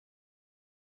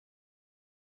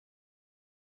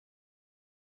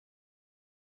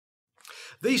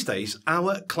These days,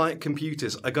 our client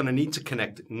computers are going to need to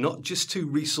connect not just to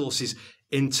resources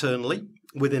internally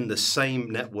within the same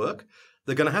network,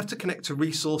 they're going to have to connect to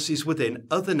resources within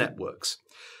other networks.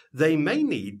 They may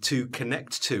need to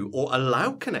connect to or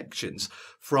allow connections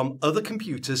from other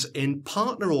computers in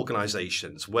partner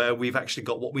organizations where we've actually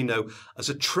got what we know as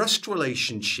a trust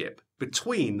relationship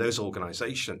between those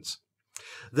organizations.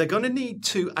 They're going to need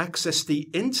to access the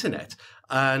internet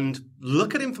and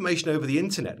look at information over the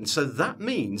internet. And so that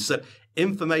means that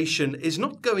information is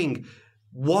not going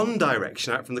one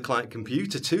direction out from the client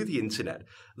computer to the internet.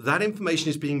 That information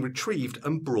is being retrieved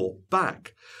and brought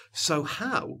back. So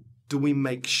how do we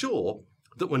make sure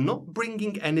that we're not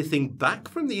bringing anything back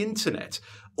from the internet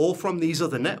or from these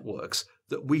other networks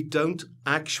that we don't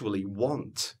actually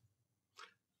want?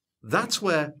 That's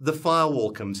where the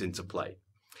firewall comes into play.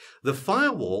 The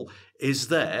firewall is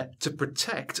there to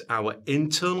protect our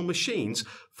internal machines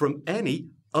from any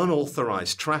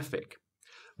unauthorized traffic.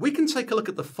 We can take a look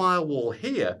at the firewall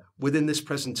here within this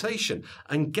presentation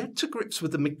and get to grips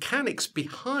with the mechanics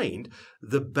behind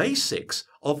the basics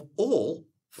of all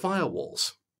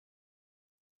firewalls.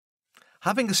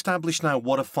 Having established now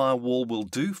what a firewall will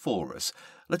do for us,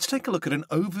 let's take a look at an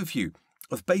overview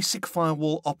of basic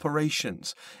firewall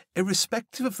operations,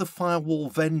 irrespective of the firewall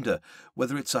vendor,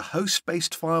 whether it's a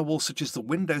host-based firewall such as the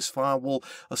Windows firewall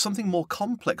or something more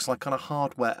complex like on a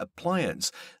hardware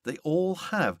appliance. They all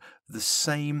have the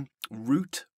same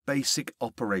root basic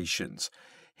operations.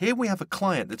 Here we have a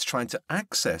client that's trying to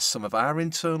access some of our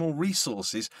internal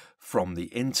resources from the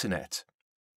internet.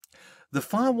 The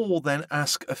firewall will then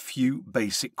ask a few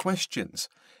basic questions.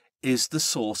 Is the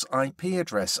source IP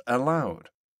address allowed?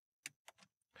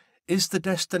 Is the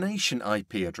destination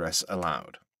IP address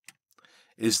allowed?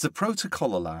 Is the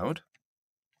protocol allowed?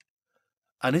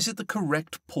 And is it the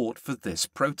correct port for this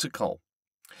protocol?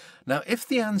 Now, if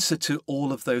the answer to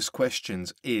all of those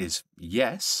questions is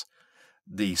yes,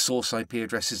 the source IP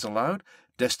address is allowed,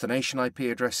 destination IP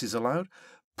address is allowed,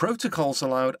 protocol's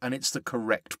allowed, and it's the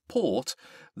correct port,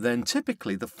 then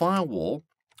typically the firewall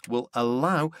will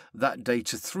allow that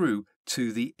data through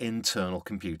to the internal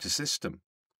computer system.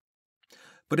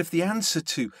 But if the answer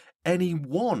to any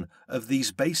one of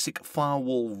these basic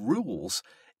firewall rules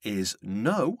is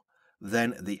no,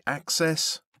 then the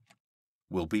access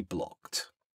will be blocked.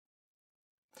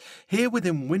 Here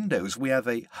within Windows, we have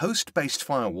a host-based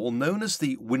firewall known as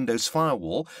the Windows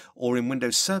Firewall, or in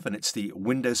Windows 7, it's the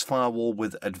Windows Firewall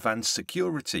with Advanced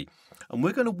Security. And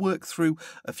we're going to work through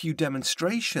a few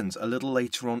demonstrations a little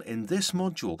later on in this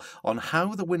module on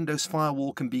how the Windows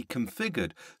Firewall can be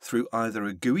configured through either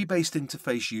a GUI-based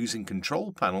interface using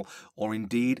Control Panel or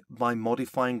indeed by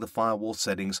modifying the firewall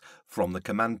settings from the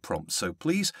command prompt. So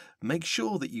please make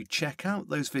sure that you check out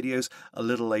those videos a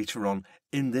little later on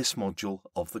in this module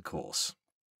of the course.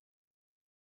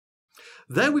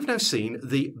 There we've now seen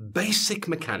the basic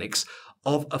mechanics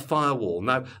of a firewall.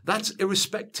 Now, that's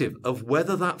irrespective of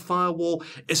whether that firewall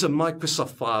is a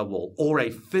Microsoft firewall or a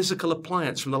physical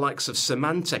appliance from the likes of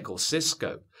Symantec or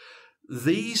Cisco.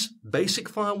 These basic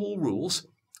firewall rules,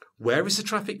 where is the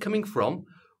traffic coming from?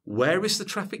 Where is the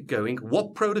traffic going?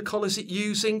 What protocol is it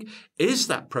using? Is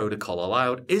that protocol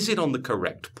allowed? Is it on the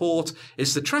correct port?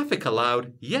 Is the traffic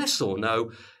allowed? Yes or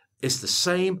no? It's the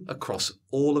same across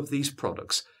all of these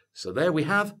products. So there we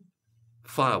have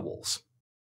firewalls.